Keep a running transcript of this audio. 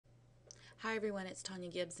Hi everyone, it's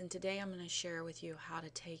Tonya Gibbs, and today I'm going to share with you how to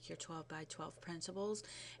take your 12 by 12 printables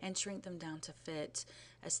and shrink them down to fit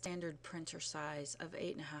a standard printer size of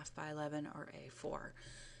 8.5 by 11 or A4.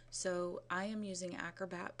 So I am using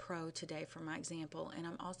Acrobat Pro today for my example, and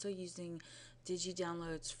I'm also using Digi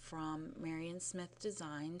downloads from Marion Smith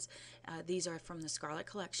Designs. These are from the Scarlet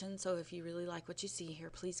Collection, so if you really like what you see here,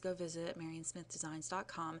 please go visit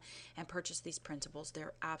marionsmithdesigns.com and purchase these printables.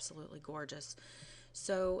 They're absolutely gorgeous.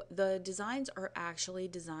 So the designs are actually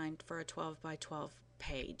designed for a 12 by 12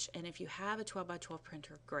 page, and if you have a 12 by 12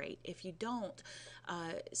 printer, great. If you don't,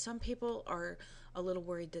 some people are a little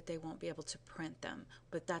worried that they won't be able to print them,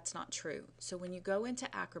 but that's not true. So when you go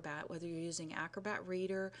into Acrobat, whether you're using Acrobat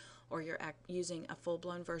Reader or you're using a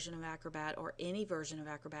full-blown version of Acrobat or any version of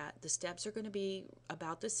Acrobat, the steps are going to be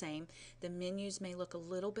about the same. The menus may look a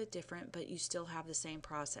little bit different, but you still have the same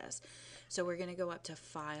process. So we're going to go up to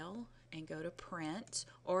File and go to Print,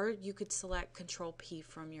 or you could select Control P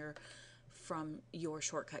from your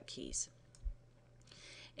shortcut keys.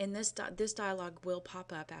 In this dialog will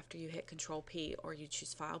pop up after you hit Control P or you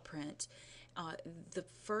choose File Print. The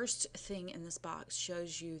first thing in this box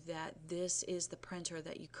shows you that this is the printer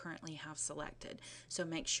that you currently have selected. So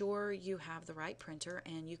make sure you have the right printer,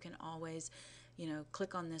 and you can always,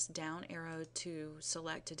 click on this down arrow to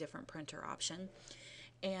select a different printer option.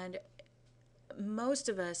 And most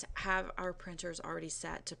of us have our printers already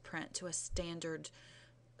set to print to a standard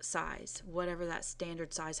size, whatever that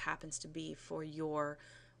standard size happens to be for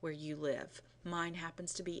where you live. Mine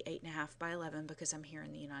happens to be 8.5 by 11 because I'm here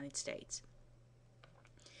in the United States.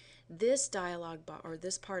 This dialog box, or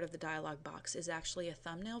this part of the dialog box, is actually a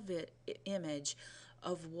thumbnail image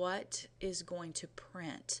of what is going to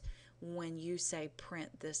print when you say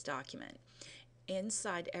print this document.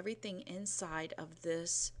 Everything inside of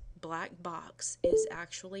this black box is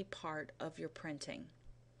actually part of your printing.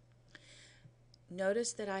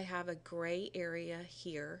 Notice that I have a gray area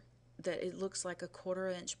here that it looks like a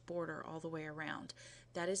 1/4 inch border all the way around.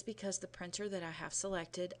 That is because the printer that I have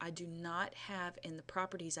selected, I do not have in the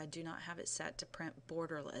properties, I do not have it set to print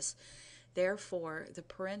borderless. Therefore, the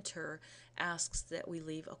printer asks that we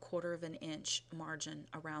leave a 1/4 inch margin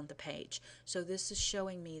around the page. So this is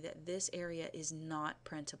showing me that this area is not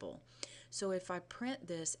printable. So if I print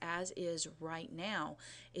this as is right now,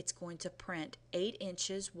 it's going to print 8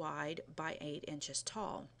 inches wide by 8 inches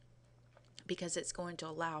tall, because it's going to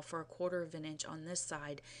allow for a 1/4 inch on this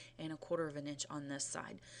side and a 1/4 inch on this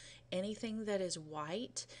side. Anything that is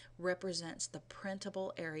white represents the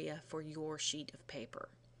printable area for your sheet of paper.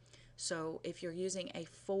 So if you're using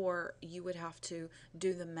A4, you would have to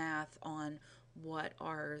do the math on what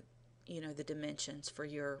are the dimensions for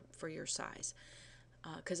your size.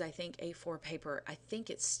 Because I think A4 paper, I think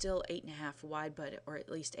it's still 8.5 wide, or at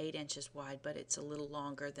least 8 inches wide, but it's a little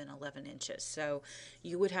longer than 11 inches. So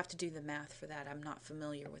you would have to do the math for that. I'm not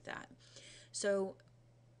familiar with that. So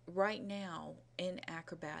right now in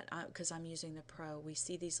Acrobat, because I'm using the Pro, we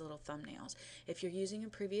see these little thumbnails. If you're using a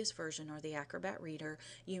previous version or the Acrobat Reader,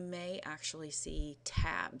 you may actually see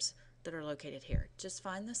tabs that are located here. Just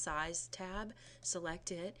find the size tab,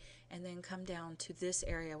 select it, and then come down to this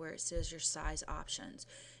area where it says your size options.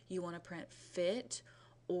 You want to print fit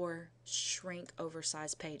or shrink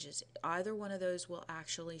oversized pages. Either one of those will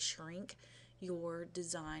actually shrink your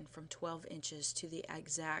design from 12 inches to the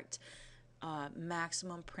exact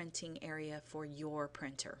maximum printing area for your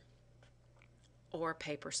printer or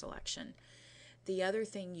paper selection. The other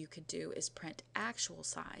thing you could do is print actual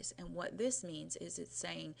size, and what this means is it's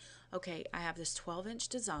saying, okay, I have this 12-inch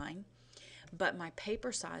design, but my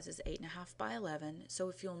paper size is 8.5 by 11, so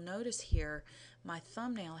if you'll notice here, my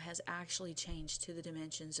thumbnail has actually changed to the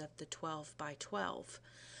dimensions of the 12 by 12.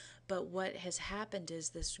 But what has happened is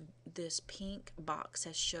this pink box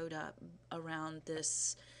has showed up around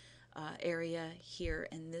this area here,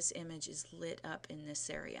 and this image is lit up in this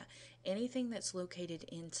area. Anything that's located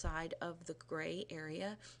inside of the gray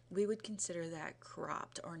area, we would consider that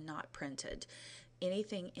cropped or not printed.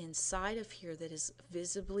 Anything inside of here that is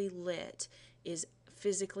visibly lit is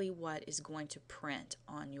physically what is going to print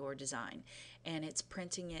on your design, and it's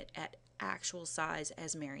printing it at actual size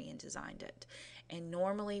as Marion designed it. And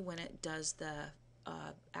normally when it does the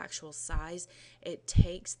actual size, it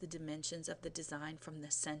takes the dimensions of the design from the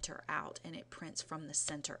center out, and it prints from the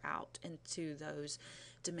center out into those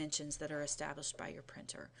dimensions that are established by your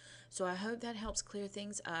printer. So I hope that helps clear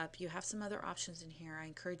things up. You have some other options in here. I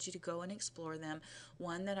encourage you to go and explore them.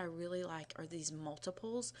 One that I really like are these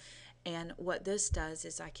multiples, and what this does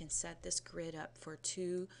is I can set this grid up for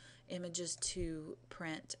 2 images to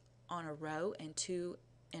print on a row and 2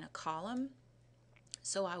 in a column.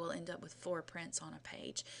 So I will end up with 4 prints on a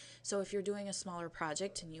page. So if you're doing a smaller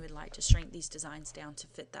project and you would like to shrink these designs down to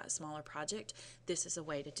fit that smaller project, this is a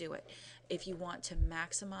way to do it. If you want to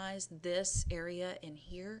maximize this area in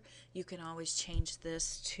here, you can always change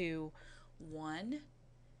this to 1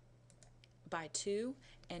 by 2,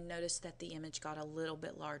 and notice that the image got a little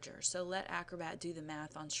bit larger. So let Acrobat do the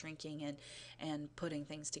math on shrinking and putting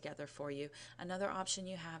things together for you. Another option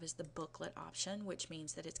you have is the booklet option, which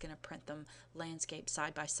means that it's going to print them landscape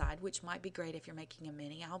side by side, which might be great if you're making a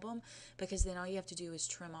mini album, because then all you have to do is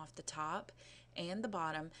trim off the top and the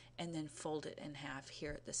bottom and then fold it in half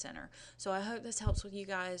here at the center. So I hope this helps with you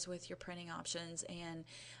guys with your printing options, and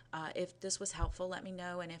if this was helpful, let me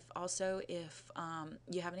know, and if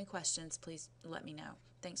you have any questions, please let me know.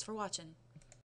 Thanks for watching.